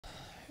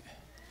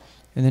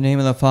In the name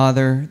of the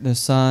Father, the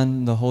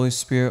Son, the Holy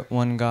Spirit,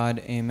 one God,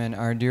 amen.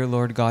 Our dear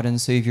Lord, God and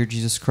Savior,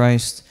 Jesus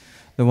Christ,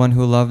 the one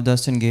who loved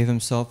us and gave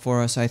himself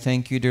for us, I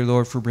thank you, dear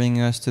Lord, for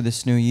bringing us to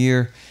this new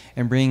year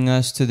and bringing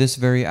us to this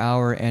very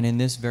hour and in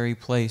this very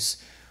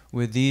place.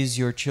 With these,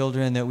 your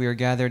children, that we are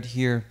gathered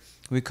here.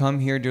 We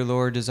come here, dear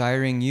Lord,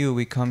 desiring you.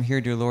 We come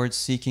here, dear Lord,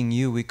 seeking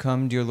you. We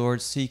come, dear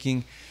Lord,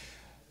 seeking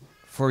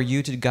for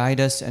you to guide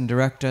us and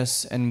direct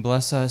us and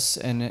bless us.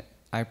 And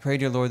I pray,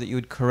 dear Lord, that you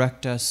would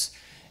correct us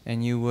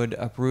and you would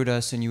uproot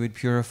us and you would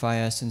purify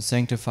us and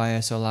sanctify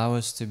us. Allow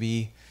us to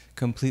be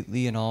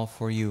completely and all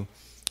for you.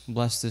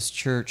 Bless this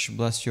church,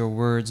 bless your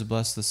words,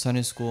 bless the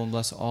Sunday school, and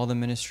bless all the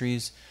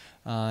ministries.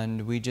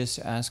 And we just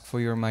ask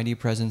for your mighty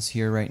presence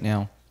here right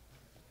now.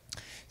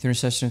 The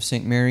intercession of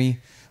St.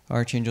 Mary,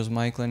 Archangels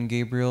Michael and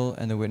Gabriel,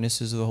 and the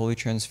witnesses of the Holy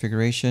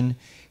Transfiguration,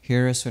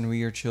 hear us when we,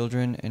 your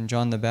children, and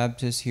John the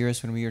Baptist, hear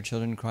us when we, your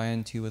children, cry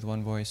unto you with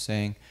one voice,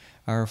 saying,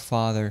 Our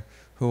Father,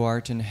 who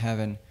art in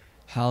heaven,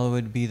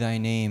 hallowed be thy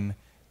name.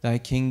 Thy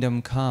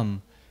kingdom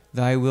come,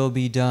 thy will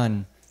be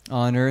done,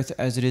 on earth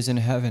as it is in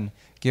heaven.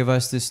 Give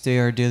us this day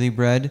our daily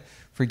bread.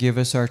 Forgive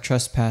us our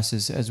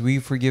trespasses, as we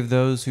forgive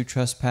those who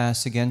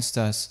trespass against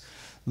us.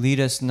 Lead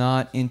us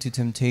not into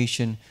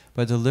temptation,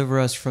 but deliver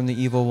us from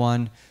the evil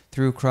one.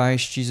 Through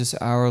Christ Jesus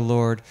our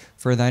Lord.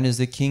 For thine is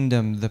the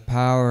kingdom, the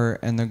power,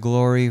 and the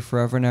glory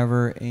forever and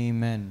ever.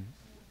 Amen.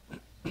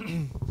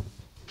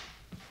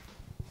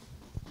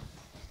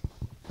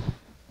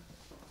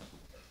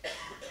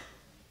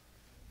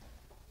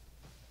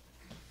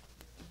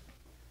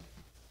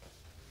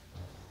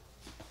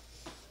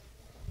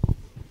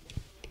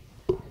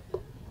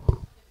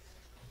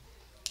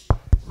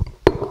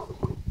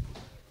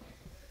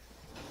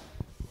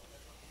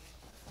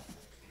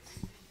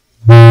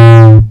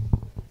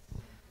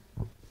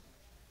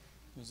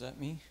 Was that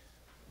me?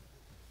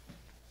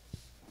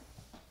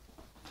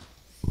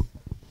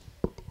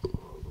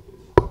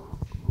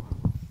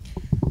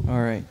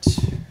 All right.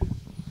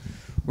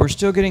 We're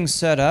still getting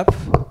set up,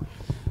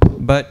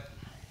 but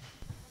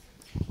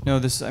no,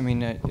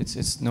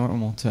 it's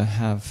normal to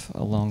have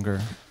a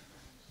longer.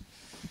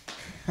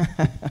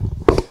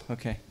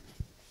 Okay.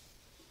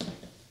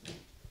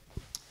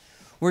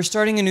 We're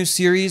starting a new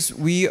series.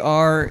 We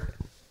are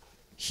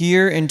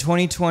here in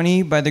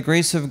 2020, by the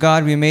grace of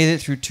God, we made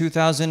it through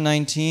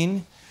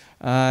 2019,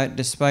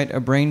 despite a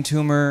brain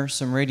tumor,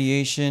 some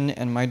radiation,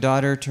 and my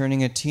daughter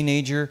turning a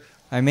teenager.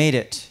 I made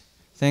it.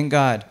 Thank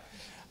God.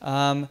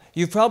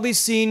 You've probably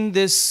seen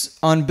this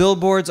on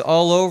billboards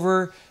all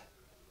over,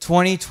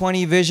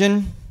 2020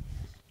 vision.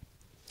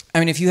 I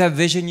mean, if you have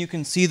vision, you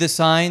can see the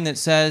sign that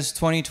says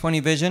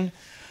 2020 vision.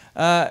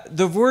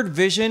 The word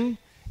vision,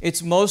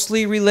 it's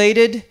mostly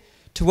related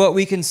to what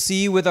we can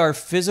see with our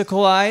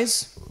physical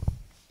eyes.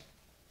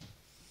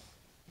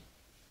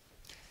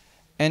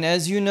 And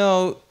as you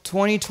know,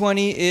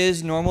 2020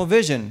 is normal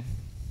vision.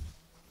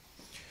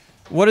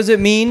 What does it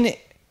mean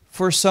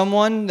for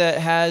someone that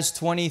has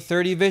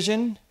 20/30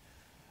 vision?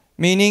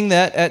 Meaning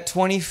that at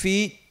 20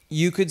 feet,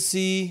 you could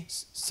see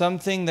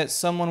something that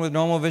someone with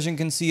normal vision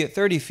can see at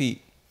 30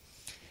 feet.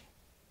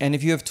 And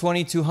if you have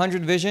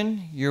 2200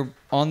 vision, you're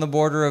on the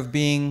border of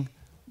being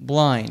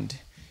blind.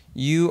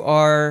 You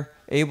are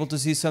able to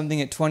see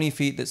something at 20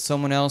 feet that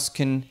someone else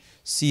can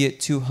see at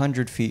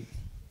 200 feet.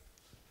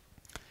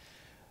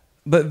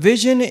 But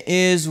vision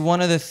is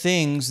one of the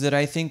things that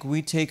I think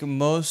we take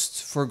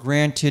most for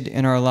granted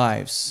in our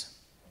lives.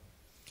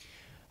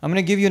 I'm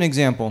going to give you an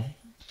example.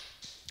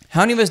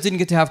 How many of us didn't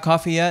get to have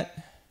coffee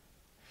yet?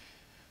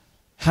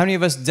 How many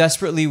of us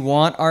desperately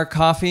want our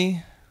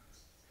coffee?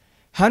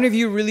 How many of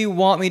you really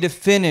want me to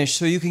finish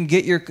so you can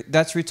get your...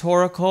 That's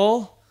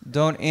rhetorical.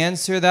 Don't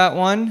answer that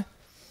one.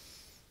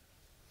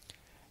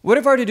 What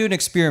if I were to do an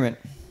experiment?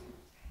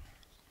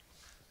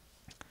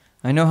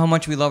 I know how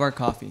much we love our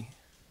coffee.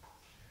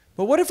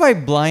 But what if I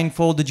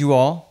blindfolded you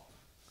all?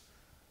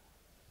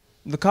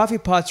 The coffee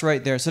pot's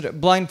right there. So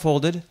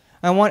blindfolded,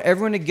 I want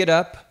everyone to get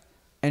up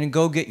and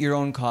go get your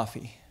own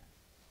coffee.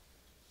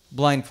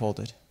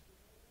 Blindfolded.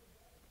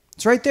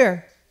 It's right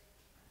there.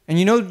 And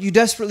you know you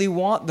desperately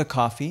want the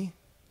coffee.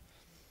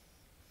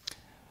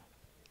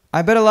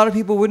 I bet a lot of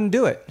people wouldn't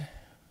do it,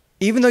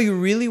 even though you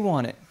really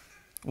want it.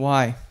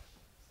 Why?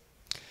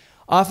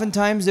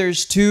 Oftentimes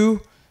there's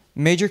two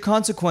major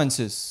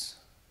consequences.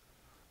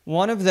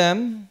 One of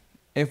them,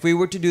 if we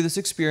were to do this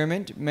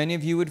experiment, many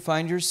of you would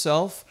find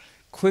yourself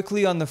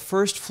quickly on the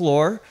first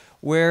floor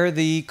where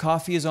the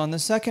coffee is on the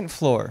second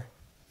floor.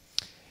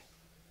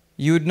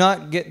 You would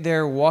not get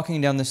there walking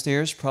down the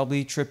stairs,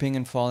 probably tripping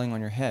and falling on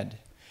your head.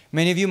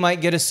 Many of you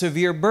might get a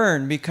severe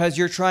burn because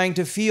you're trying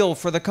to feel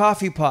for the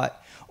coffee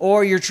pot,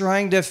 or you're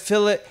trying to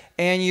fill it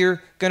and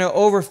you're going to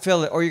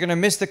overfill it, or you're going to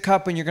miss the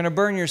cup and you're going to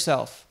burn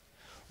yourself.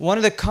 One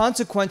of the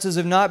consequences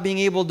of not being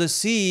able to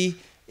see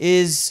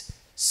is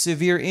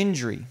severe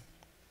injury.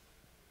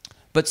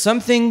 But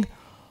something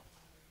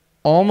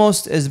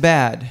almost as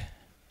bad.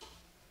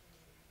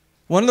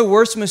 One of the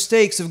worst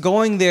mistakes of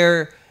going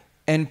there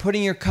and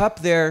putting your cup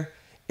there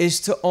is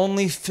to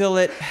only fill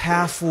it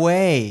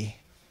halfway.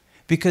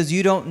 because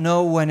you don't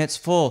know when it's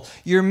full.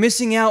 You're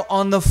missing out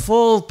on the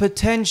full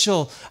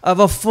potential of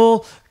a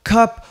full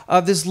cup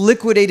of this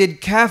liquidated,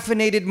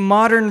 caffeinated,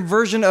 modern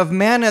version of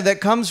manna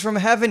that comes from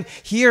heaven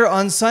here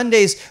on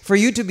Sundays for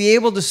you to be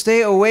able to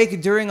stay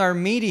awake during our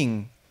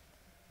meeting.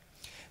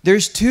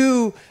 There's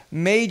two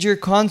major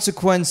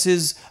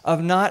consequences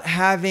of not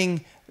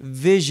having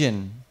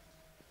vision.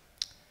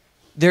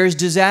 There's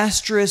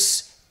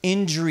disastrous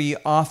injury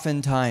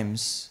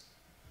oftentimes,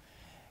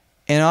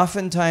 and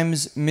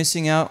oftentimes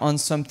missing out on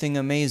something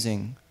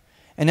amazing.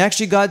 And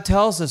actually God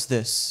tells us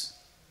this.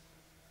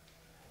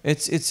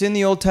 It's in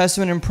the Old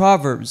Testament in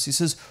Proverbs. He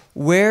says,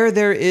 where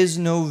there is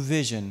no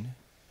vision,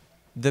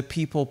 the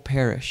people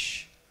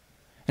perish.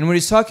 And what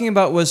he's talking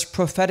about was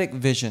prophetic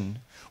vision.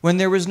 When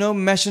there was no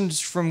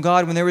message from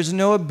God, when there was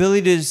no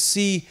ability to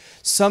see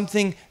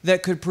something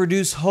that could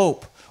produce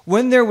hope.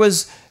 When there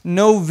was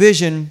no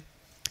vision,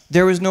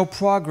 there was no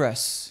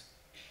progress.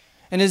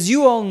 And as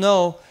you all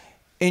know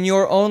in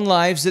your own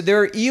lives, that there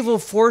are evil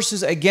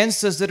forces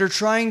against us that are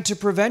trying to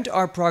prevent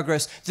our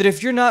progress. That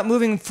if you're not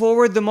moving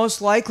forward, the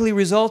most likely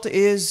result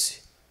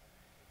is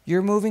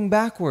you're moving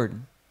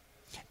backward.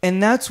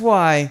 And that's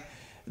why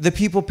the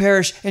people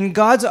perish. In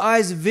God's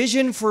eyes,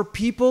 vision for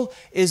people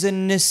is a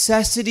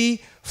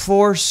necessity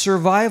for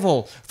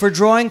survival. For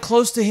drawing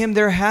close to Him,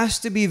 there has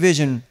to be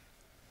vision.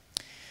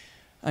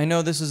 I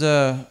know this is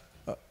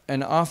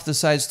an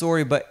off-the-side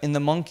story, but in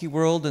the monkey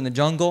world, in the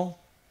jungle,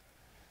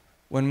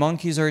 when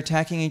monkeys are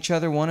attacking each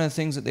other, one of the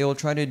things that they will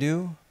try to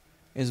do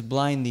is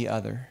blind the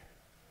other.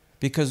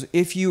 Because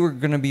if you are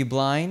going to be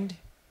blind,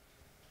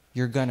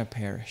 you're going to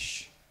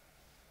perish.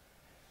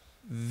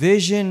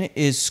 Vision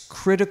is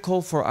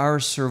critical for our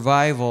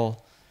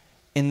survival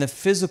in the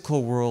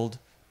physical world,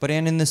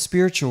 and in the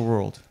spiritual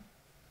world.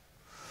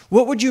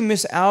 What would you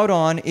miss out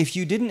on if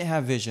you didn't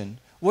have vision?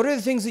 What are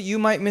the things that you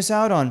might miss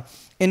out on?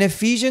 In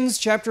Ephesians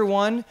chapter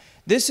 1,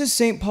 this is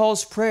St.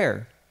 Paul's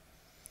prayer.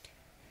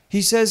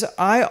 He says,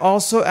 I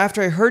also,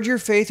 after I heard your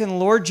faith in the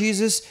Lord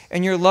Jesus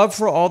and your love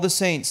for all the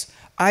saints,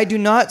 I do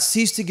not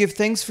cease to give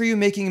thanks for you,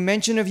 making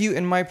mention of you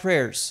in my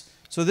prayers.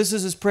 So this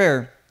is his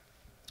prayer.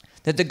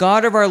 That the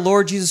God of our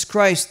Lord Jesus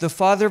Christ, the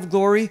Father of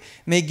glory,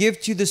 may give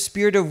to you the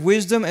spirit of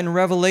wisdom and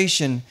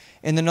revelation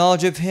in the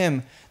knowledge of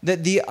Him,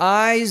 that the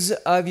eyes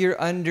of your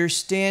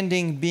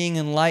understanding being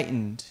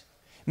enlightened.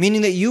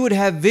 Meaning that you would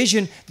have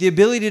vision, the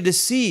ability to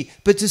see.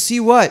 But to see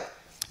what?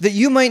 That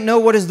you might know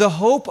what is the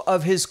hope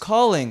of His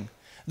calling.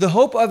 The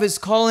hope of His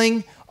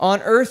calling on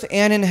earth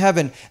and in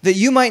heaven, that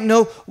you might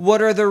know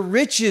what are the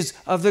riches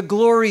of the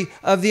glory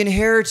of the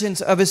inheritance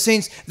of His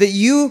saints, that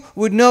you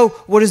would know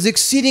what is the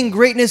exceeding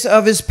greatness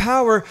of His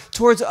power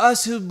towards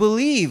us who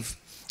believe,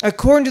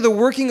 according to the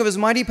working of His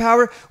mighty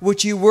power,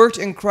 which He worked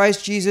in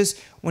Christ Jesus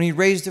when He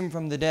raised Him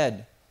from the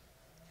dead.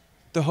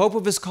 The hope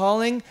of His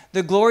calling,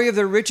 the glory of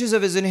the riches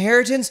of His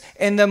inheritance,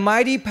 and the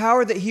mighty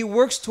power that He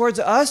works towards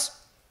us.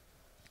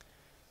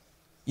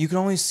 You can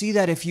only see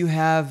that if you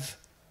have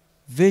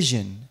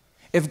vision.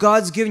 If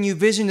God's given you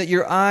vision, that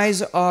your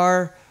eyes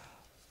are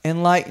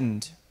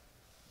enlightened.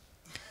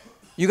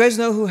 You guys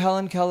know who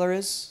Helen Keller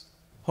is?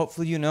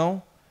 Hopefully you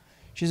know.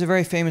 She's a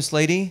very famous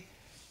lady.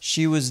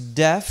 She was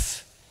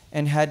deaf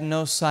and had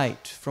no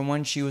sight from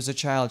when she was a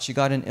child. She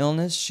got an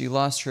illness. She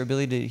lost her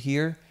ability to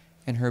hear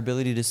and her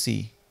ability to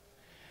see.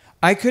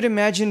 I could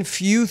imagine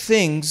few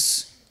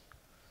things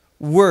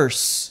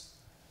worse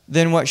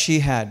than what she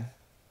had.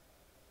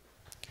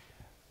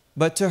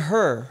 But to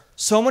her,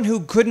 someone who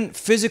couldn't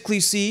physically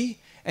see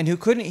and who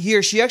couldn't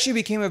hear, she actually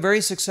became a very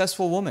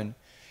successful woman.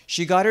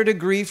 She got her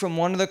degree from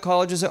one of the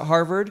colleges at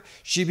Harvard.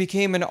 She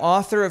became an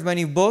author of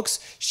many books.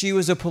 She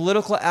was a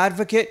political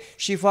advocate.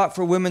 She fought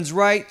for women's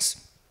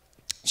rights.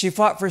 She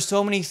fought for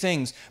so many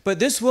things. But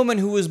this woman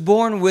who was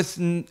born with,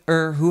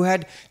 or who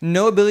had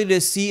no ability to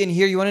see and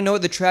hear, you want to know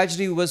what the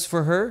tragedy was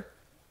for her?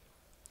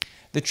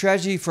 The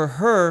tragedy for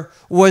her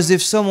was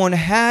if someone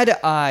had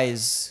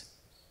eyes,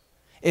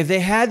 if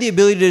they had the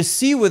ability to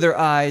see with their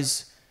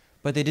eyes,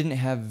 but they didn't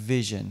have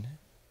vision.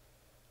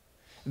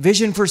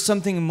 Vision for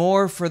something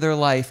more for their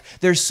life.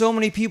 There's so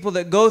many people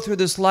that go through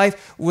this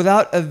life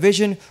without a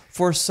vision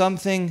for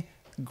something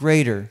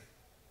greater.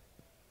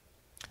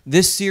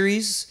 This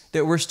series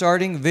that we're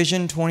starting,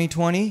 Vision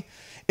 2020,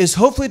 is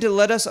hopefully to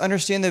let us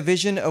understand the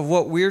vision of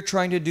what we're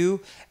trying to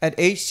do at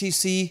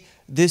HTC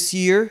this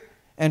year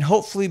and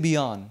hopefully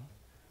beyond.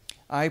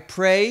 I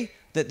pray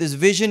that this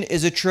vision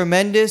is a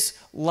tremendous,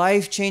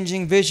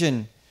 life-changing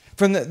vision.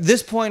 From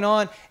this point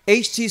on,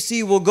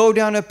 HTC will go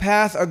down a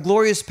path, a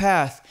glorious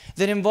path,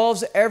 that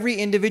involves every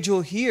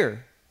individual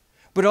here,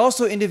 but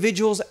also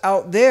individuals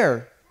out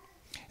there.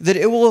 That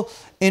it will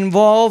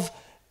involve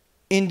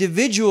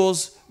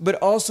individuals, but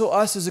also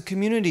us as a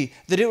community.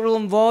 That it will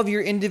involve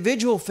your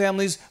individual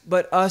families,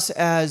 but us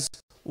as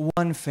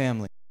one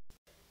family.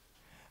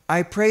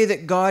 I pray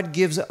that God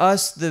gives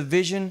us the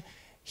vision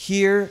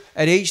here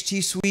at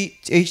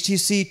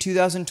HTC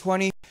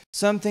 2020,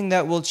 something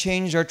that will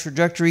change our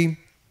trajectory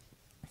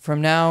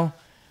from now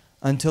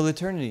until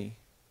eternity.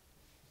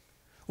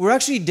 We're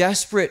actually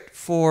desperate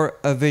for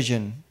a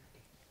vision.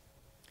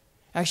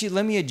 Actually,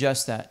 let me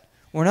adjust that.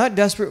 We're not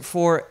desperate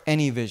for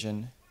any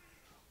vision.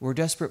 We're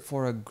desperate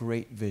for a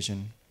great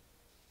vision.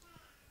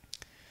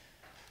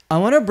 I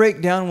want to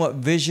break down what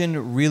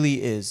vision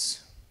really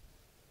is.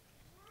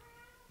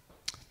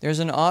 There's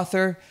an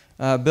author,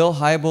 Bill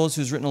Hybels,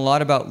 who's written a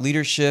lot about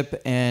leadership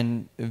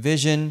and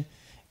vision,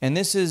 and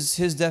this is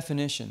his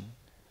definition.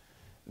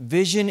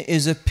 Vision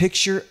is a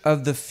picture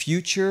of the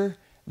future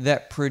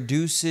that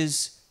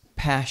produces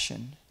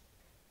passion.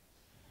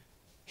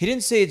 He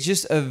didn't say it's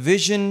just a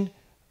vision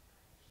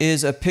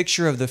is a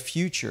picture of the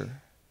future.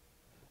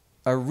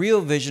 A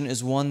real vision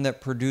is one that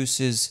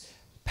produces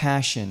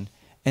passion,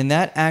 and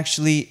that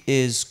actually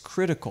is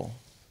critical.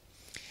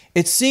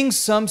 It's seeing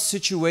some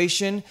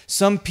situation,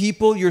 some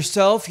people,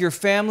 yourself, your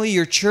family,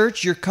 your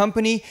church, your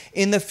company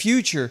in the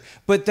future.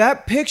 But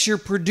that picture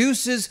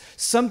produces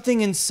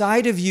something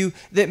inside of you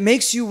that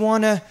makes you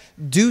want to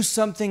do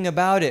something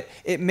about it.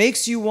 It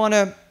makes you want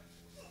to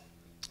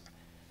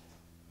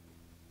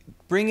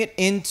bring it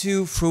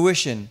into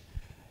fruition.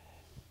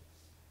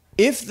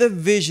 If the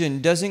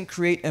vision doesn't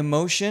create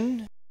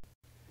emotion,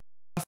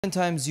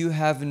 oftentimes you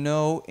have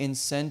no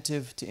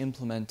incentive to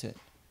implement it.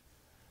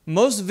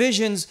 Most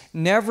visions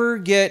never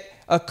get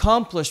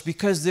accomplished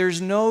because there's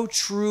no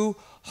true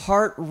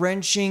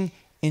heart-wrenching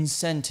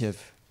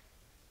incentive.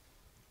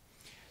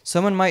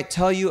 Someone might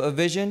tell you a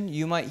vision,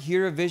 you might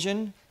hear a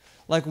vision,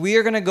 like we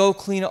are going to go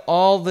clean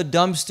all the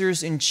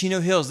dumpsters in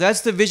Chino Hills.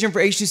 That's the vision for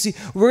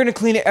HTC. We're going to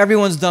clean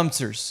everyone's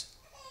dumpsters.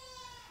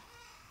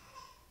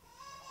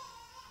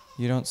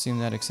 You don't seem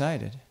that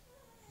excited.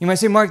 You might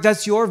say, Mark,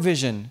 that's your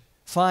vision.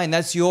 Fine,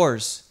 that's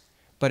yours,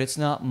 but it's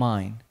not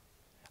mine.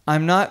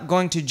 I'm not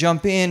going to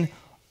jump in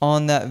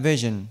on that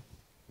vision.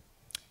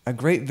 A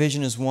great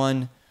vision is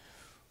one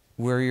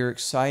where you're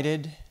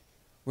excited,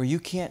 where you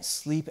can't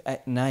sleep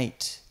at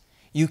night.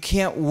 You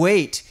can't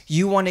wait.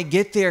 You want to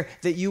get there,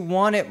 that you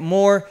want it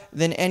more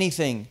than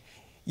anything.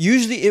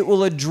 Usually it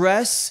will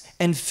address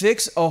and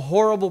fix a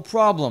horrible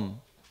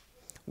problem,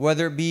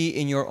 whether it be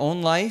in your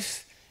own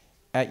life,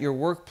 at your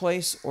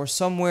workplace, or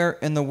somewhere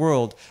in the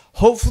world.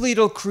 Hopefully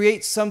it'll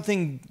create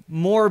something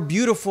more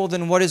beautiful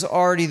than what is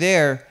already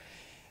there.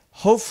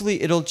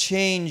 Hopefully it'll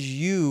change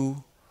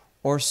you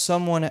or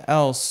someone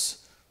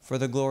else for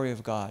the glory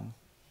of God.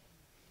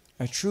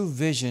 A true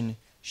vision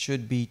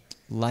should be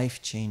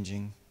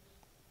life-changing.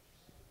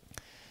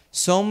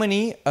 So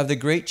many of the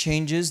great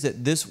changes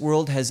that this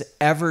world has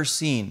ever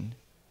seen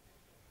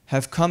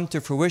have come to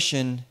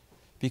fruition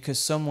because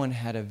someone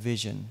had a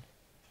vision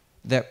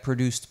that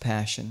produced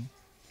passion.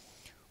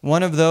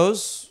 One of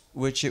those,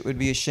 which it would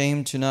be a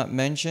shame to not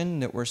mention,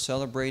 that we're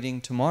celebrating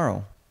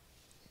tomorrow.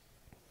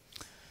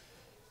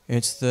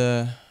 It's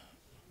the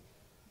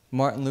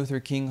Martin Luther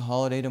King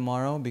holiday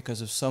tomorrow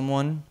because of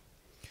someone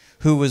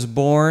who was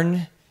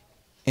born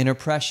in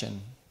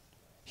oppression.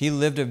 He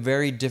lived a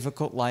very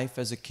difficult life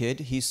as a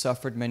kid. He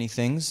suffered many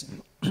things.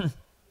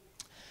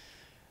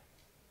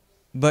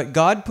 But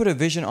God put a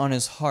vision on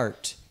his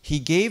heart. He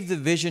gave the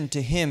vision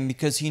to him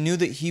because he knew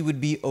that he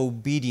would be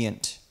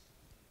obedient.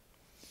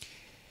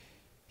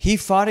 He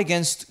fought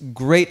against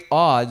great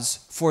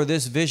odds for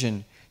this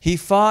vision. He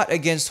fought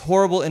against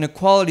horrible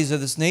inequalities of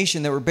this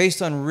nation that were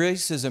based on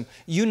racism.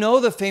 You know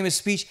the famous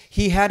speech,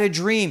 he had a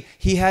dream,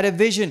 he had a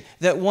vision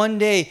that one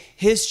day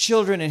his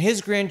children and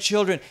his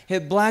grandchildren,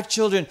 his black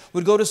children,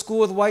 would go to school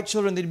with white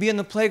children. They'd be in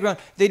the playground.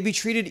 They'd be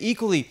treated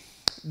equally.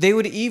 They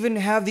would even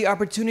have the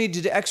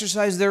opportunity to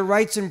exercise their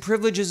rights and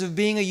privileges of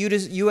being a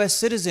U.S.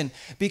 citizen.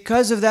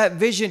 Because of that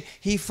vision,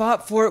 he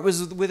fought for it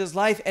with his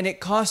life, and it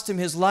cost him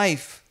his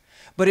life.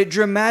 But it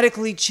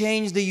dramatically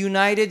changed the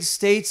United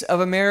States of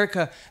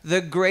America,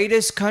 the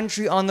greatest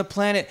country on the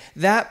planet.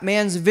 That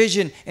man's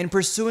vision and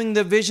pursuing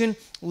the vision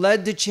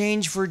led to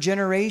change for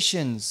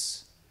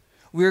generations.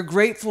 We are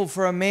grateful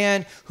for a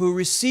man who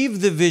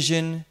received the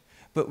vision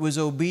but was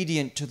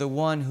obedient to the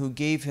one who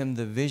gave him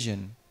the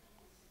vision.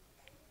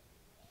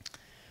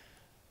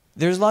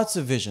 There's lots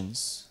of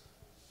visions.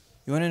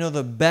 You want to know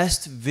the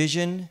best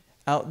vision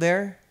out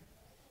there?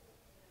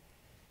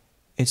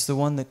 It's the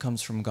one that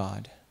comes from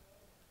God.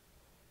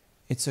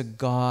 It's a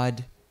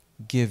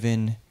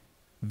God-given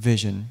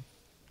vision.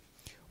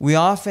 We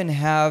often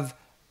have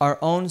our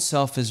own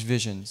selfish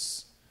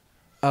visions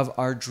of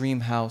our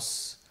dream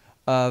house,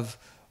 of,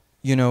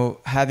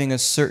 having a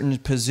certain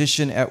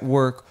position at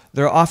work.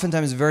 They're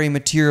oftentimes very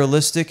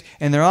materialistic,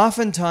 and they're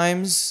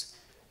oftentimes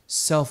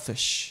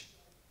selfish.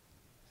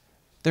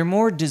 They're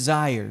more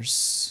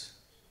desires,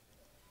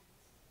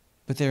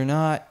 but they're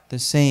not the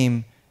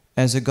same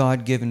as a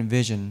God-given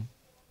vision.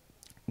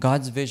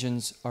 God's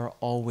visions are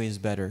always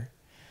better.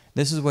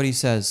 This is what he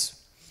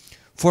says.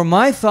 For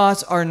my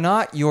thoughts are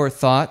not your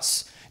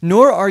thoughts,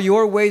 nor are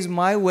your ways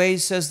my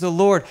ways, says the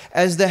Lord.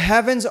 As the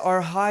heavens are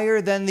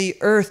higher than the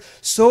earth,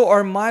 so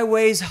are my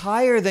ways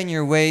higher than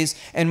your ways,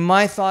 and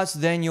my thoughts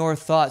than your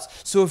thoughts.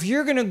 So if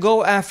you're going to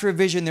go after a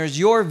vision, there's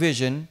your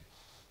vision,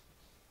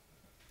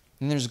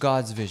 and there's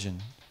God's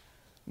vision.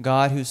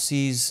 God who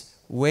sees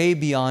way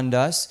beyond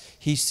us.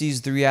 He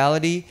sees the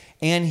reality,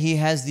 and he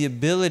has the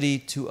ability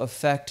to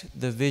affect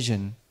the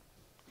vision.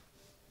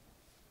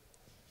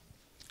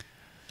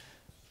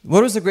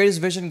 What was the greatest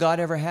vision God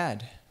ever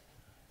had?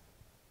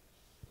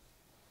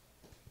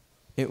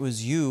 It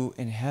was you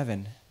in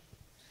heaven.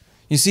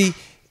 You see,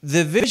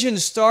 the vision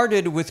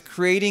started with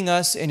creating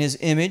us in His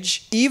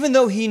image, even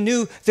though He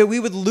knew that we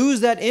would lose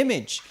that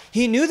image.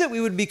 He knew that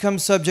we would become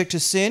subject to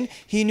sin.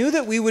 He knew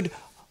that we would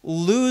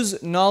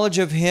lose knowledge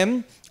of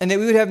Him and that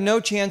we would have no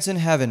chance in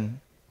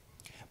heaven.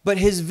 But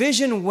His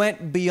vision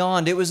went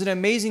beyond. It was an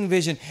amazing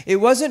vision. It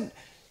wasn't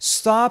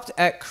stopped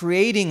at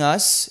creating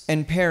us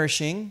and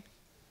perishing,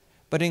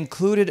 but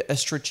included a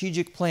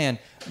strategic plan.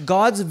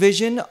 God's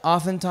vision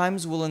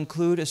oftentimes will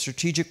include a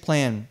strategic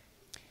plan.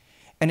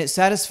 And it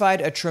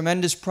satisfied a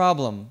tremendous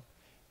problem.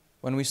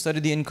 When we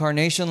studied the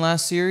incarnation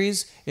last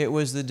series, it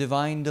was the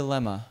divine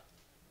dilemma.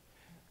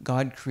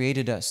 God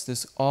created us,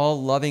 this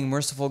all-loving,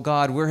 merciful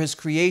God. We're His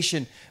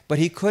creation, but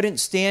He couldn't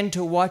stand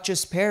to watch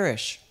us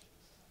perish.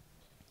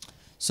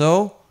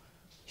 So,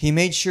 He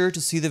made sure to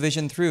see the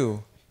vision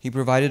through. He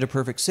provided a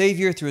perfect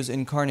Savior through His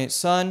incarnate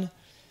Son,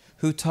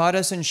 who taught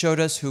us and showed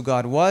us who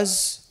God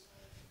was.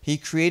 He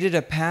created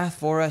a path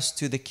for us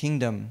to the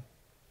kingdom.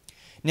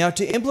 Now,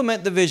 to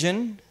implement the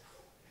vision,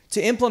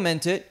 to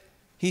implement it,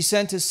 He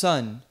sent His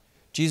Son.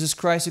 Jesus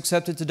Christ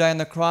accepted to die on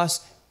the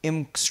cross,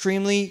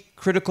 extremely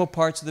critical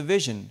parts of the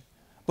vision.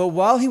 But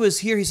while He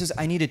was here, He says,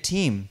 I need a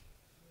team.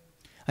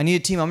 I need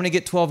a team. I'm going to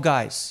get 12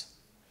 guys.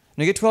 I'm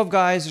going to get 12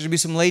 guys. There's going to be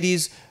some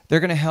ladies.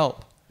 They're going to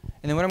help.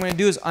 And then what I'm going to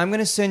do is I'm going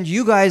to send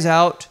you guys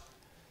out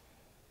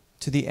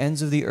to the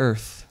ends of the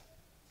earth.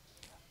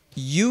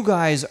 You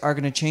guys are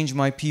going to change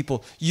my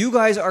people. You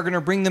guys are going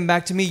to bring them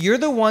back to me. You're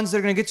the ones that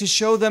are going to get to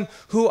show them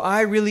who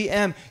I really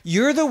am.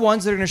 You're the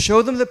ones that are going to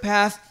show them the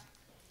path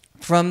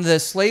from the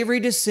slavery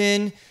to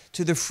sin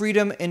to the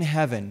freedom in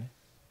heaven.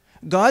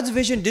 God's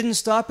vision didn't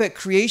stop at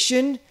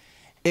creation.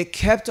 It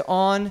kept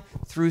on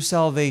through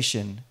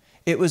salvation.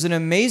 It was an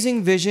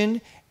amazing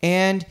vision,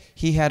 and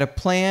He had a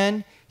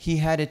plan. He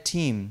had a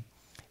team.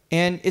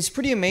 And it's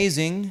pretty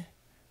amazing.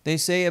 They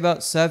say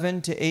about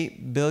 7 to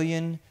 8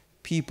 billion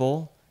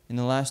people in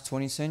the last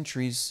 20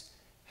 centuries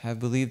have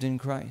believed in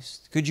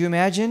Christ. Could you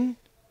imagine?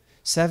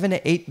 7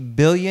 to 8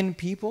 billion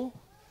people?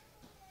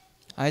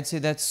 I'd say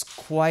that's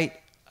quite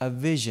a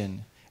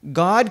vision.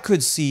 God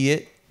could see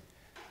it.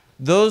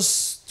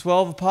 Those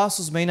 12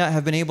 apostles may not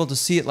have been able to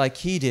see it like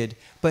He did,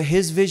 but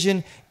His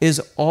vision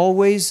is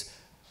always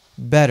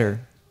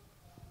better.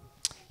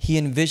 He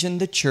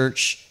envisioned the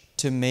church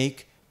to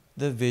make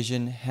the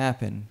vision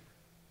happen.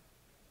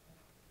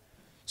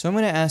 So I'm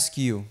going to ask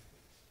you,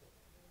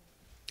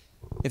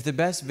 if the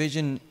best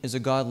vision is a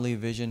godly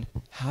vision,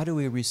 how do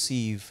we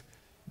receive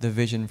the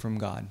vision from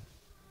God?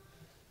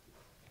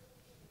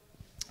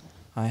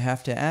 I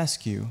have to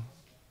ask you,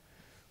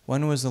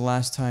 when was the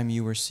last time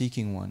you were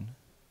seeking one?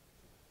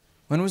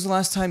 When was the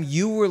last time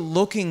you were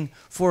looking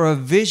for a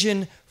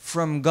vision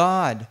from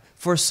God,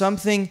 for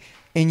something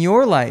in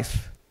your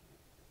life?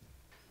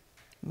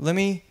 Let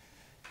me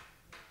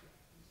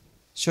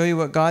show you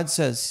what God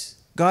says.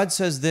 God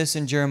says this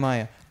in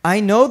Jeremiah. I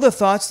know the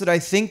thoughts that I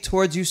think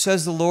towards you,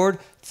 says the Lord,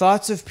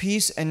 thoughts of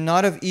peace and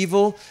not of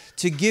evil,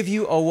 to give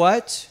you a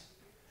what?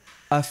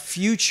 A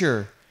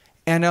future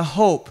and a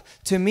hope.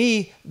 To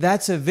me,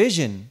 that's a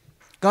vision.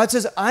 God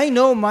says, I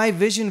know my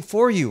vision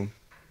for you.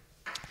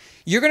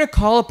 You're going to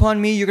call upon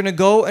me, you're going to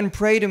go and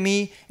pray to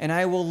me, and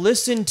I will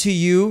listen to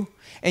you,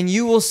 and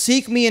you will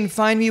seek me and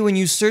find me when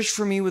you search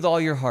for me with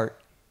all your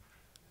heart.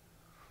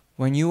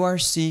 When you are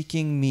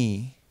seeking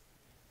me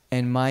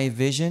and my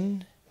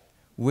vision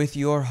with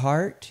your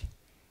heart,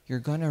 you're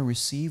going to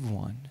receive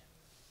one.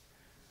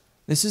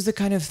 This is the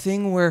kind of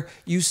thing where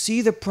you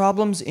see the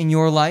problems in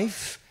your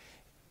life,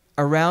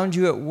 around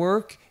you at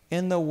work,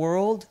 in the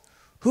world.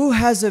 Who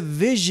has a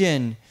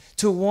vision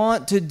to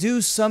want to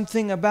do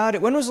something about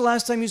it? When was the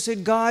last time you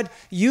said, God,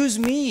 use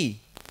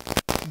me?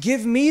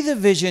 Give me the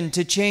vision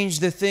to change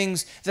the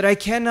things that I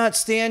cannot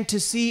stand to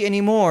see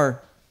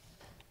anymore.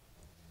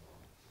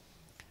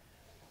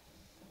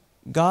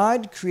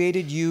 God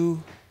created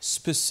you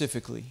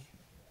specifically,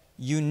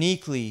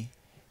 uniquely,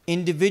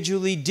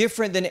 individually,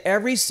 different than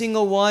every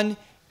single one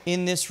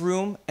in this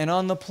room and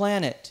on the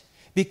planet,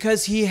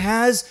 because He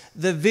has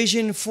the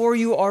vision for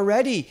you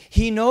already.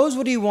 He knows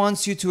what He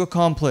wants you to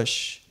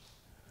accomplish.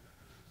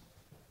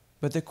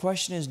 But the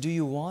question is, do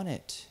you want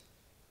it?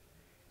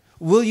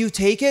 Will you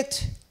take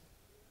it?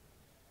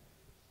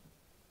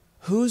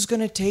 Who's going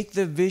to take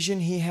the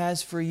vision He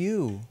has for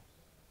you?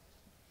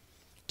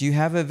 Do you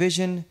have a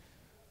vision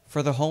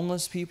for the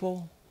homeless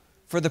people?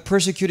 For the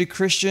persecuted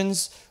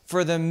Christians,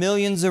 for the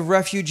millions of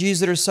refugees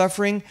that are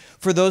suffering,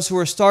 for those who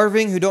are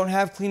starving, who don't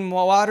have clean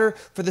water,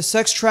 for the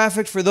sex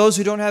trafficked, for those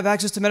who don't have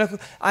access to medical.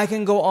 I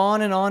can go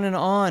on and on and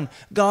on.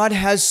 God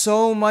has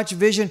so much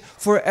vision.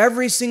 For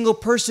every single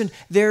person,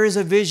 there is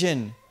a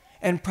vision,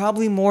 and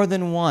probably more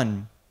than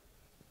one.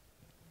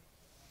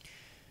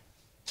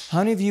 How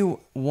many of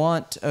you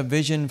want a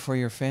vision for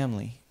your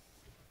family?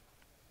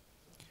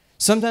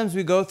 Sometimes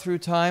we go through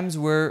times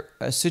where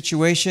a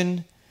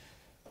situation,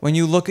 when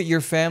you look at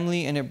your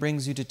family and it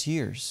brings you to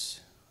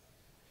tears.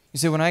 You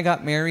say, when I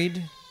got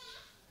married,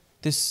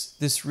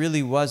 this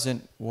really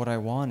wasn't what I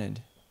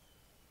wanted.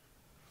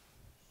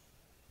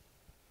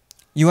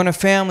 You want a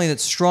family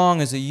that's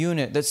strong as a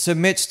unit, that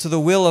submits to the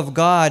will of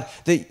God,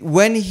 that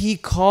when He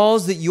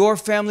calls, that your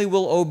family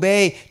will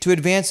obey to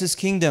advance His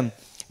kingdom.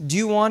 Do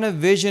you want a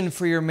vision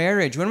for your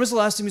marriage? When was the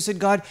last time you said,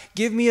 God,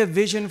 give me a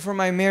vision for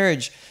my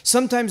marriage?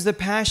 Sometimes the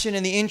passion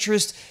and the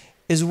interest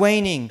is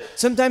waning.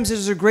 Sometimes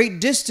there's a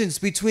great distance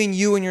between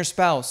you and your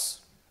spouse.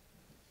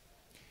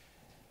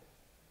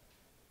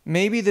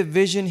 Maybe the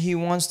vision He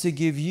wants to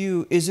give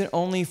you isn't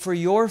only for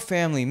your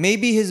family.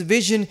 Maybe His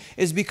vision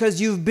is because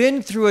you've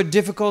been through a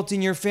difficulty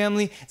in your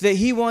family that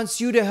He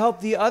wants you to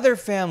help the other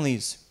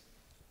families.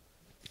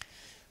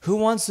 Who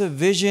wants a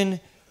vision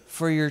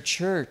for your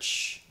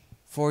church,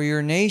 for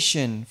your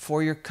nation,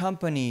 for your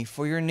company,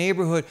 for your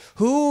neighborhood?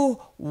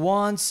 Who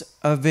wants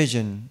a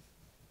vision?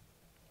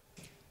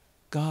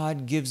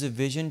 God gives a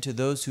vision to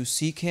those who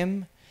seek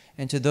Him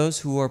and to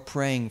those who are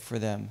praying for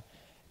them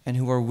and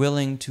who are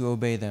willing to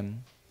obey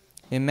them.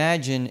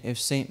 Imagine if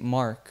St.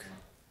 Mark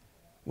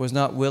was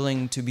not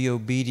willing to be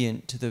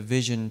obedient to the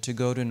vision to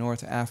go to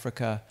North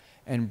Africa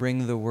and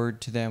bring the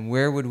word to them.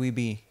 Where would we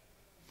be?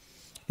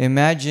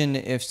 Imagine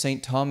if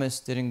St.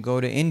 Thomas didn't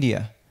go to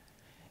India.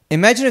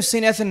 Imagine if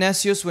St.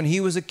 Athanasius, when he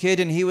was a kid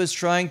and he was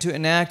trying to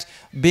enact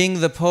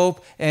being the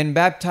Pope and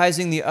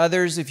baptizing the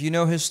others, if you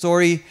know his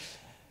story,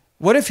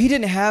 what if he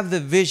didn't have the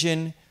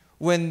vision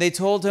when they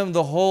told him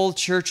the whole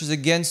church is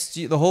against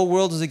you, the whole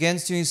world is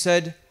against you? He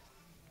said,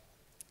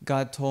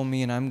 God told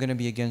me, and I'm going to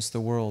be against the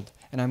world,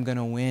 and I'm going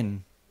to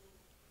win.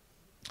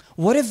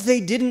 What if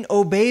they didn't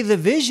obey the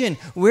vision?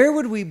 Where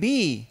would we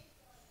be?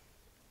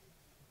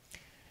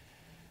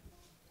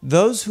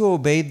 Those who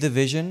obeyed the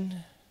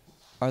vision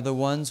are the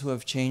ones who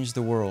have changed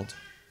the world.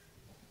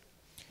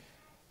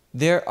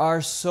 There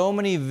are so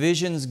many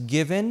visions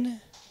given.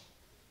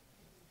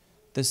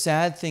 The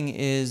sad thing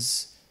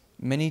is,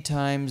 many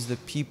times the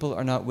people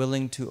are not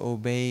willing to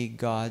obey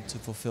God to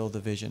fulfill the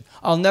vision.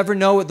 I'll never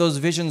know what those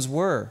visions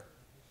were,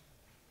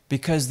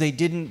 because they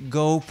didn't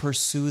go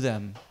pursue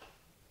them.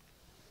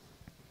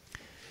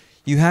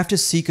 You have to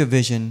seek a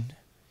vision.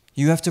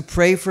 You have to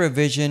pray for a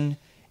vision,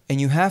 and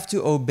you have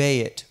to obey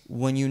it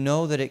when you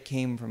know that it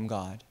came from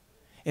God.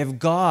 If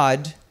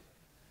God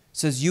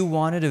says you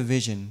wanted a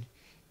vision,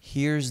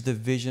 here's the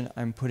vision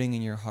I'm putting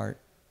in your heart.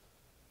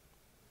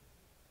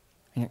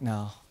 And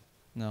you're,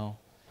 no,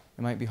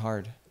 it might be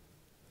hard.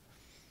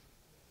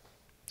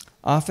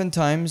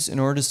 Oftentimes, in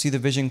order to see the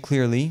vision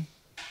clearly,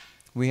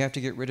 we have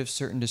to get rid of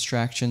certain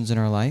distractions in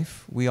our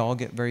life. We all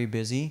get very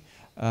busy.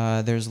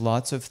 There's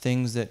lots of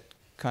things that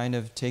kind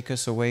of take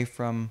us away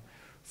from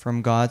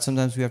God.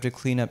 Sometimes we have to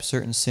clean up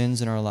certain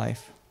sins in our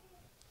life.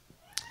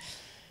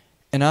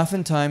 And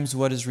oftentimes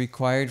what is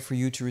required for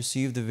you to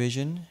receive the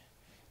vision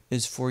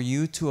is for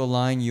you to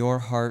align your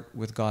heart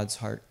with God's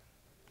heart.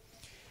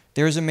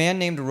 There is a man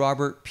named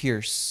Robert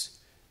Pierce.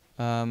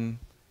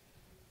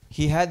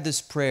 He had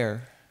this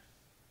prayer: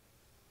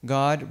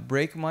 God,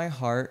 break my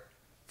heart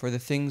for the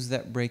things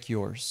that break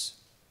yours.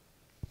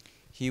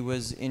 He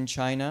was in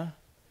China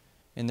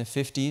in the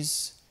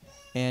 50s,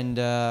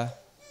 and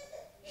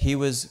he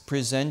was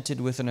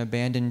presented with an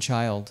abandoned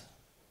child.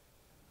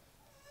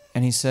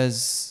 And he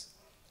says,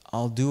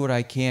 I'll do what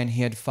I can.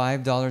 He had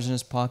 $5 in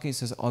his pocket. He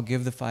says, I'll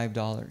give the $5.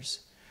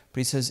 But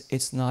he says,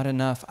 it's not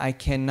enough. I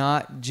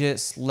cannot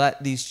just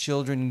let these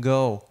children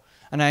go.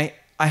 And I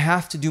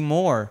have to do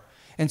more.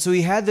 And so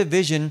he had the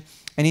vision,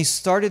 and he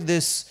started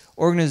this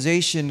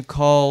organization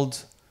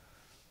called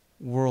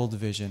World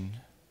Vision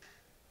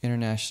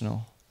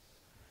International.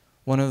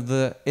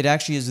 It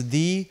actually is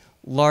the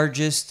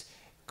largest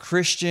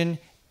Christian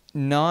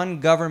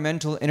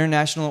non-governmental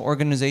international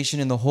organization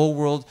in the whole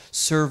world,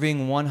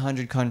 serving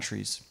 100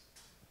 countries.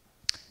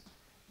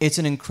 It's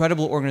an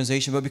incredible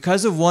organization, but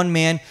because of one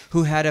man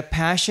who had a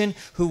passion,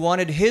 who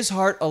wanted his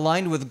heart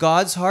aligned with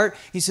God's heart,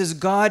 he says,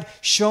 God,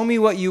 show me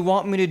what you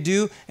want me to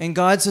do. And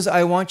God says,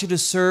 I want you to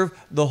serve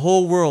the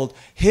whole world.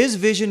 His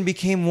vision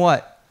became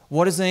what?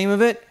 What is the name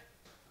of it?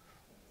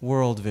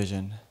 World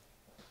Vision.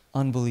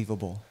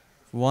 Unbelievable.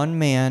 One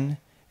man,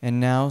 and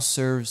now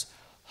serves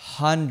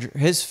hundreds.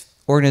 His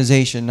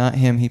organization, not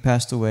him, he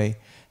passed away,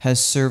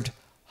 has served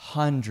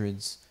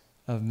hundreds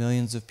of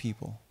millions of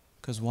people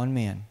because one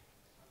man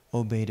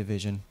obeyed a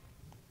vision.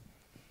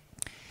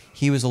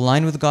 He was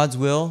aligned with God's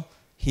will.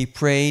 He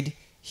prayed.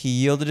 He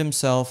yielded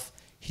himself.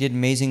 He did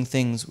amazing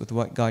things with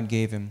what God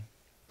gave him.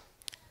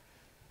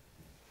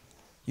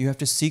 You have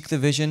to seek the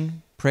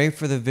vision, pray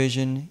for the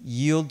vision,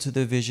 yield to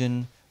the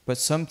vision, but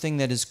something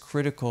that is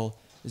critical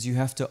is you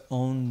have to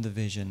own the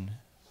vision.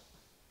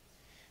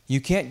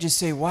 You can't just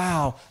say,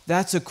 wow,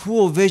 that's a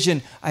cool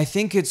vision. I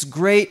think it's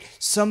great.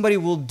 Somebody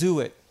will do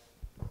it.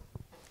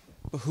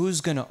 But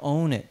who's going to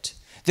own it?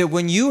 That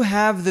when you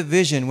have the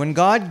vision, when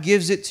God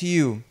gives it to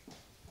you,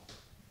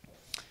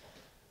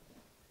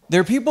 there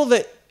are people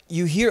that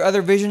you hear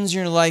other visions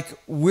and you're like,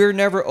 we're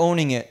never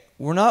owning it.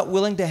 We're not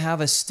willing to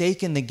have a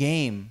stake in the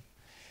game.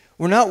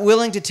 We're not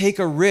willing to take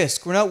a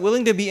risk. We're not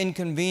willing to be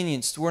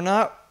inconvenienced.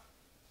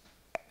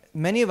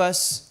 Many of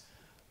us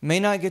may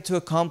not get to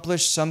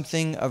accomplish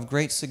something of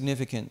great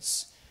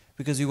significance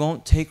because we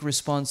won't take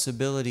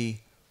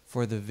responsibility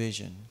for the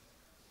vision.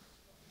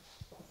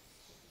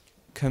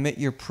 Commit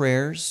your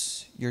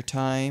prayers, your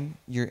time,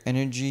 your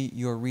energy,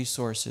 your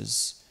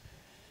resources.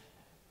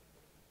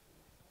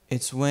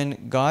 It's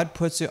when God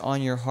puts it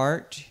on your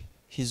heart,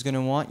 He's going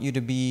to want you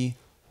to be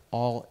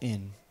all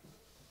in.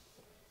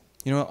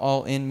 You know what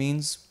all in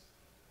means?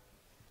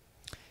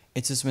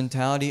 It's this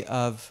mentality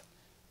of,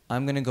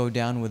 I'm going to go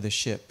down with the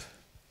ship.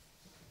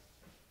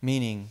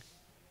 Meaning,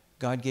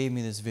 God gave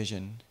me this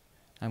vision.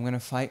 I'm going to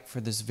fight for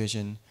this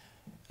vision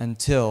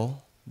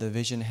until the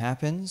vision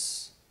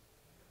happens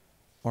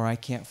or I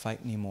can't fight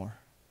anymore.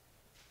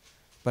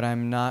 But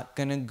I'm not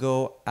going to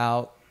go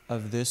out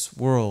of this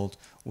world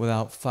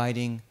without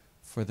fighting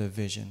for the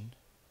vision.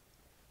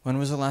 When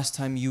was the last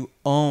time you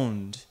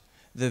owned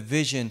the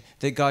vision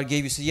that God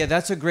gave you? So yeah,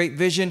 that's a great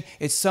vision.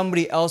 It's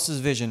somebody else's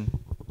vision.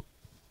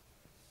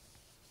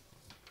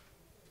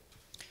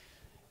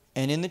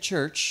 And in the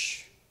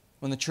church,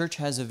 when the church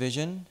has a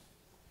vision,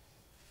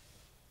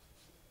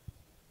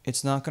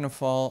 it's not going to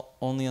fall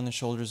only on the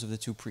shoulders of the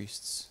two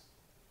priests.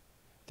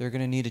 They're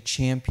going to need a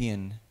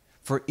champion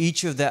for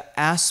each of the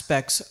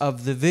aspects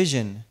of the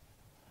vision.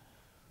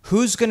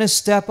 Who's going to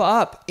step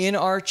up in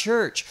our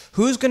church?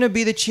 Who's going to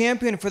be the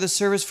champion for the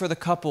service for the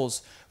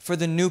couples, for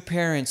the new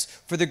parents,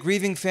 for the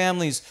grieving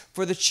families,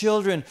 for the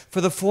children,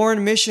 for the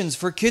foreign missions,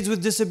 for kids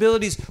with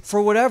disabilities,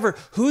 for whatever?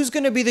 Who's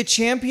going to be the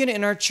champion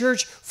in our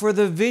church for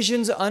the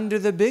visions under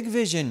the big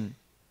vision?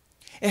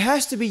 It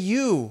has to be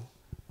you.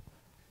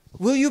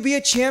 Will you be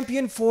a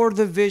champion for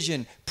the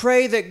vision?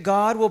 Pray that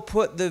God will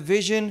put the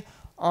vision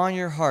on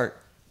your heart.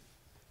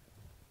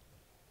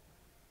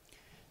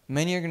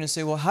 Many are going to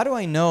say, well, how do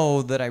I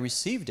know that I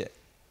received it?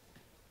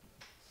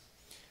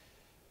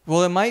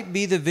 Well, it might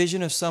be the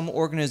vision of some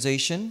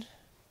organization.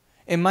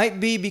 It might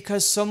be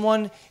because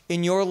someone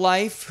in your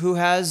life who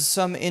has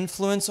some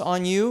influence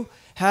on you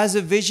has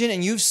a vision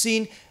and you've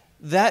seen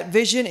that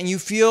vision and you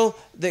feel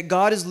that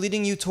God is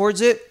leading you towards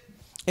it.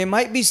 It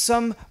might be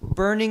some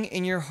burning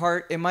in your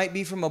heart. It might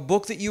be from a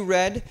book that you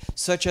read,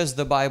 such as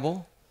the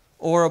Bible,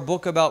 or a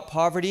book about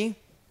poverty.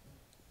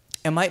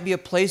 It might be a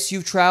place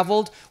you've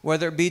traveled,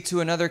 whether it be to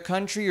another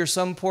country or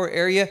some poor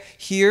area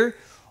here,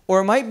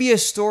 or it might be a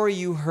story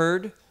you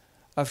heard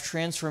of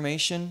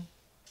transformation.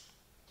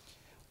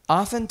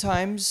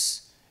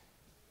 Oftentimes,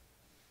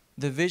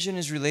 the vision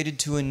is related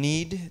to a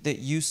need that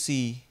you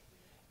see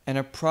and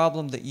a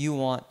problem that you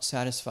want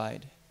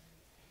satisfied.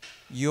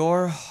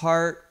 Your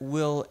heart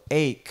will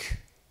ache,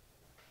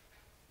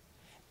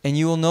 and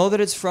you will know that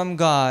it's from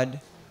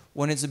God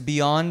when it's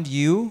beyond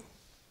you,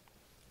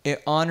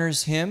 it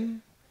honors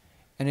Him,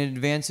 and it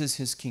advances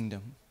His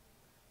kingdom.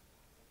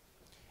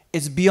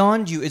 It's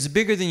beyond you. It's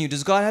bigger than you.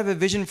 Does God have a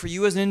vision for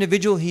you as an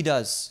individual? He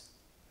does.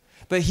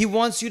 But He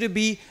wants you to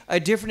be a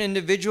different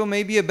individual,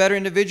 maybe a better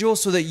individual,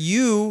 so that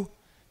you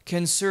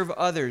can serve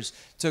others,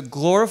 to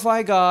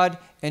glorify God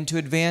and to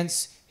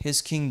advance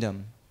His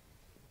kingdom.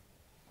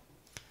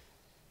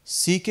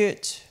 Seek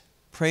it,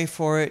 pray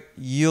for it,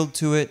 yield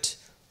to it,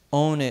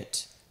 own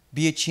it,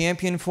 be a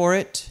champion for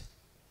it,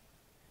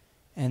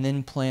 and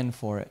then plan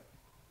for it.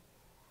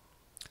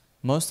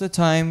 Most of the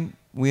time,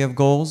 we have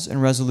goals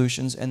and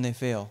resolutions and they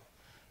fail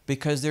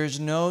because there's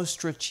no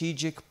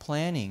strategic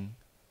planning.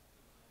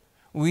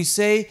 We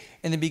say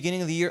in the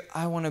beginning of the year,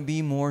 I want to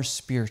be more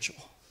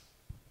spiritual.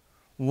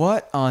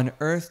 What on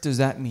earth does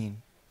that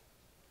mean?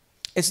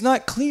 It's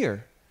not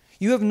clear.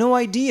 You have no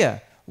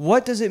idea.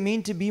 What does it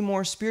mean to be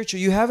more spiritual?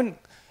 You haven't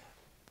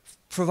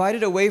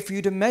provided a way for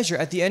you to measure.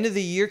 At the end of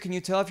the year, can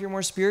you tell if you're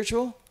more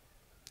spiritual?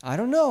 I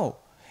don't know.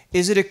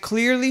 Is it a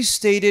clearly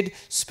stated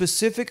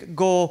specific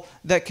goal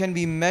that can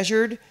be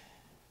measured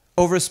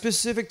over a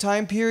specific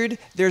time period?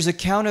 There's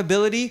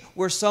accountability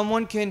where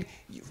someone can,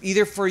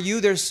 either for you,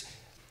 there's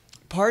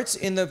parts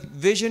in the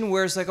vision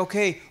where it's like,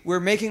 okay, we're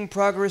making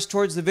progress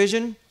towards the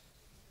vision,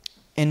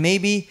 and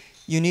maybe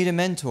you need a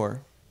mentor.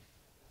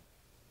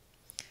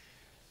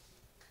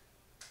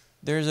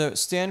 There's a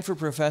Stanford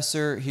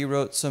professor, he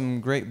wrote some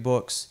great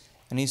books,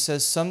 and he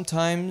says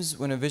sometimes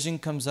when a vision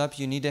comes up,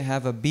 you need to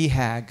have a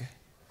BHAG.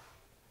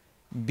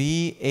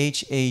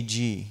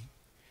 B-H-A-G.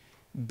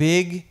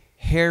 Big,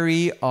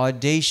 hairy,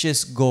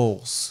 audacious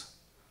goals.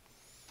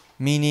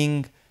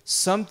 Meaning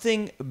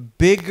something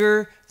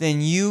bigger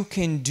than you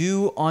can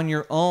do on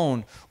your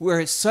own. Where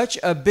it's such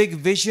a big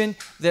vision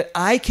that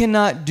I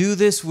cannot do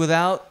this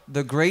without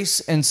the grace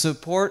and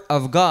support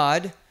of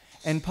God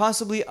and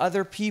possibly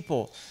other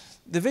people.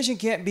 The vision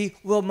can't be,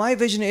 well, my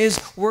vision is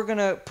we're going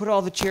to put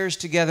all the chairs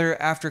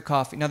together after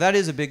coffee. Now, that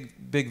is a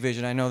big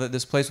vision. I know that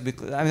this place will be,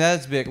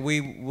 that's big.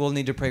 We will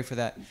need to pray for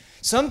that.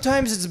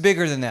 Sometimes it's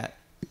bigger than that.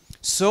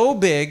 So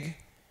big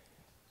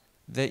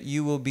that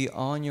you will be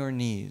on your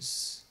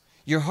knees.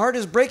 Your heart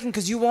is breaking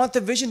because you want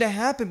the vision to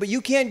happen, but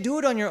you can't do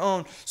it on your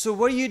own. So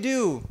what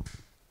do?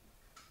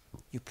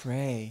 You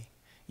pray.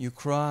 You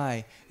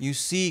cry. You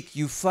seek.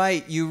 You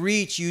fight. You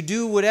reach. You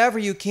do whatever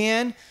you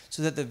can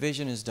so that the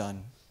vision is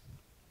done.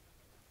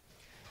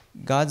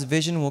 God's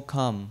vision will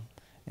come,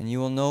 and you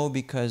will know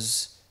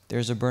because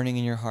there's a burning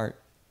in your heart.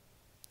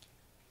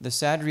 The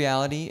sad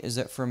reality is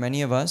that for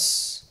many of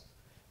us,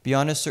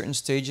 beyond a certain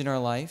stage in our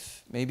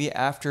life, maybe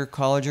after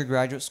college or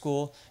graduate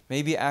school,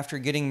 maybe after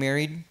getting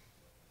married,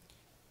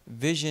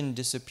 vision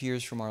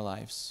disappears from our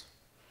lives.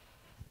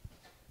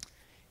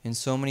 In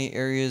so many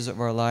areas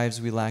of our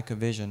lives, we lack a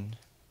vision.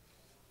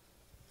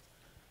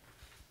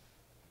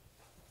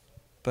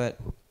 But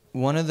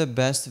one of the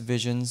best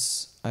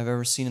visions I've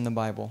ever seen in the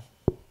Bible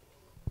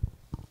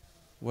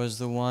was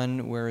the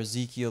one where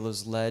Ezekiel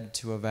is led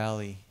to a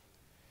valley.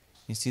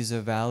 He sees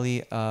a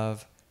valley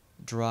of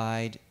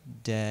dried,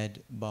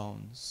 dead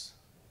bones.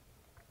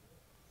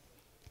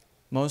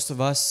 Most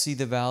of us see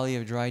the valley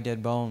of dry,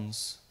 dead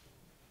bones.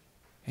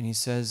 And he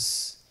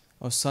says,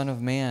 "O Son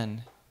of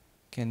Man,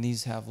 can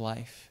these have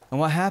life?" And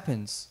what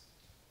happens?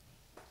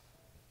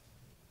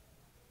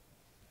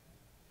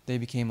 They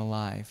became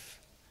alive.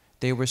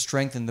 They were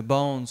strengthened. The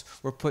bones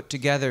were put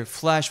together.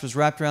 Flesh was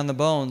wrapped around the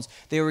bones.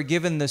 They were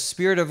given the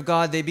Spirit of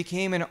God. They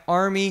became an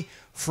army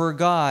for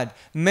God.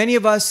 Many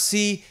of us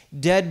see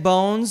dead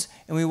bones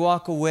and we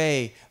walk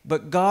away.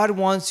 But God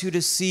wants you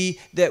to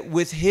see that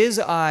with His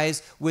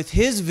eyes, with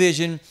His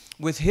vision,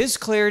 with His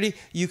clarity,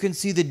 you can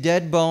see the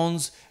dead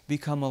bones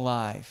become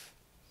alive.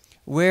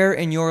 Where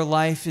in your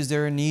life is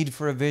there a need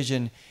for a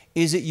vision?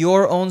 Is it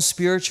your own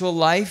spiritual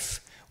life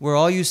where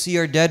all you see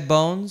are dead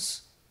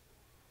bones?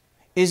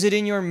 Is it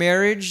in your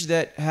marriage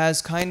that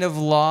has kind of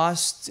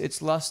lost its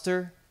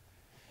luster?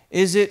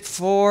 Is it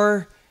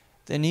for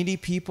the needy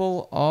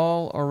people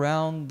all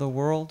around the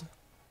world?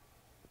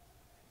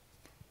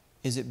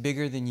 Is it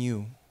bigger than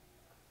you?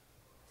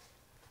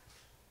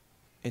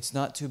 It's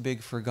not too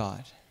big for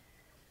God.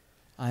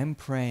 I'm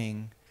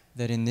praying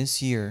that in this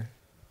year,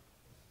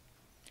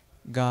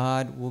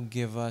 God will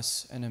give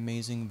us an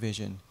amazing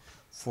vision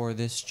for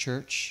this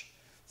church,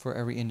 for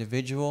every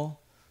individual,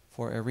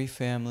 for every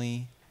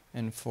family,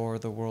 and for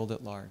the world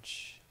at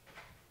large.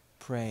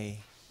 Pray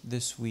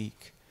this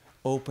week.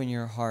 Open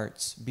your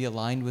hearts. Be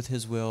aligned with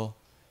His will.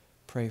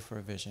 Pray for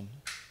a vision.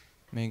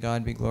 May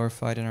God be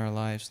glorified in our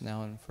lives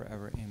now and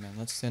forever. Amen.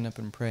 Let's stand up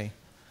and pray.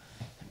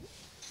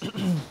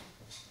 In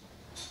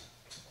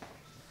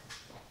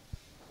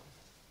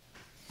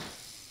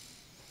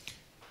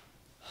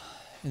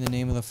the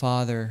name of the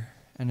Father,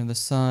 and of the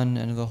Son,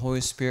 and of the Holy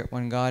Spirit,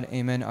 one God.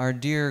 Amen. Our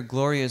dear,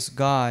 glorious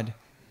God,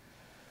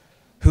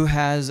 who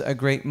has a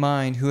great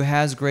mind, who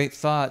has great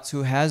thoughts,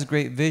 who has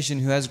great vision,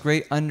 who has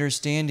great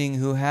understanding,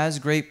 who has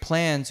great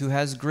plans, who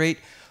has great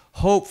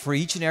hope for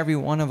each and every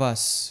one of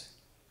us.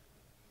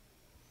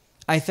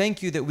 I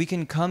thank you that we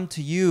can come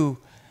to you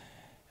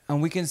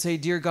and we can say,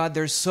 "Dear God,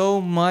 there's so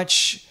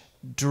much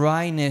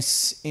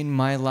dryness in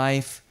my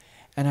life,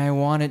 and I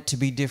want it to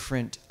be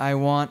different. I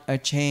want a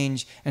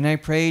change." And I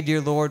pray,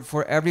 dear Lord,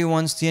 for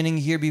everyone standing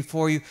here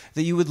before you,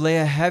 that you would lay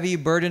a heavy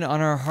burden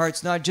on our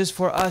hearts, not just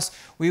for us.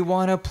 We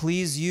want to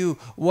please you.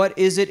 What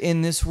is it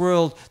in this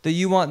world that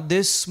you want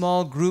this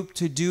small group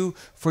to do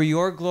for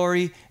your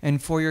glory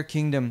and for your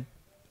kingdom?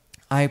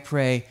 I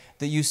pray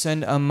that you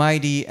send a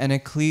mighty and a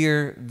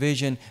clear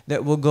vision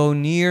that will go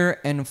near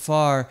and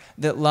far,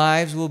 that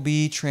lives will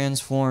be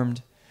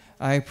transformed.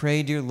 I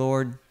pray, dear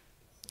Lord,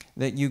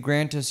 that you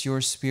grant us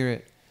your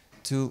Spirit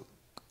to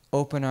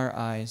open our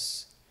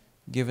eyes,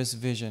 give us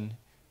vision,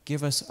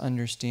 give us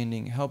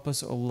understanding. Help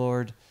us, O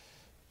Lord,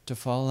 to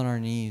fall on our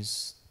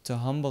knees, to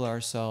humble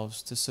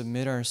ourselves, to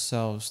submit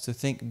ourselves, to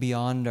think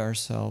beyond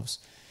ourselves,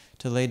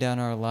 to lay down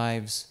our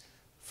lives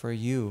for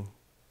you,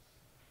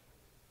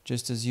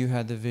 just as you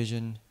had the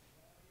vision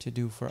to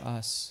do for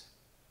us.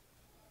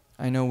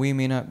 I know we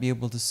may not be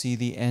able to see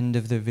the end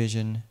of the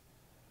vision.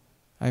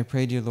 I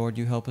pray, dear Lord,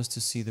 you help us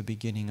to see the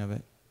beginning of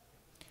it.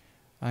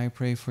 I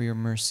pray for your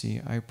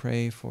mercy. I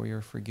pray for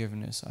your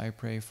forgiveness. I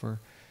pray for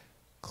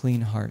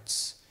clean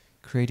hearts.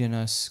 Create in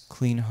us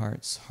clean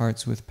hearts,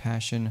 hearts with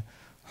passion,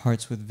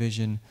 hearts with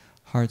vision,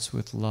 hearts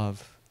with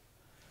love.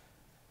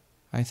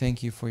 I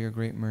thank you for your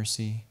great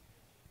mercy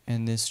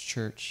and this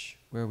church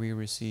where we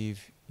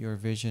receive your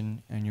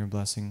vision and your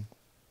blessing.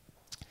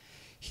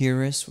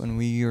 Hear us when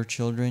we, your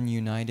children,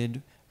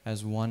 united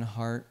as one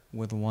heart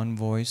with one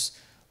voice,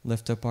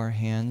 lift up our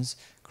hands,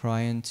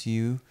 cry unto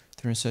you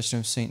through intercession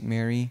of Saint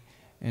Mary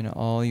and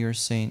all your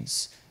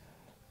saints.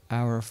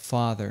 Our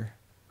Father,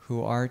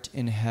 who art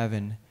in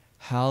heaven,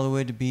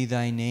 hallowed be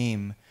thy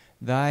name.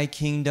 Thy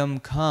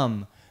kingdom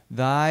come,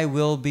 thy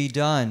will be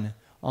done,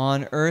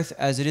 on earth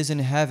as it is in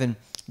heaven.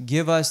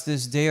 Give us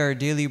this day our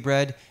daily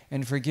bread,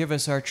 and forgive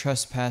us our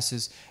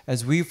trespasses,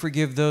 as we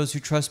forgive those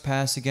who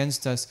trespass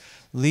against us.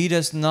 Lead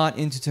us not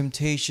into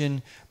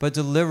temptation, but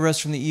deliver us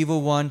from the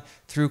evil one,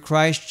 through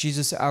Christ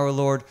Jesus our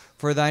Lord.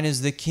 For thine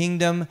is the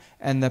kingdom,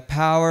 and the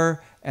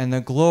power, and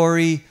the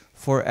glory,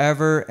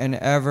 forever and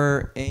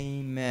ever.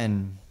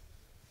 Amen.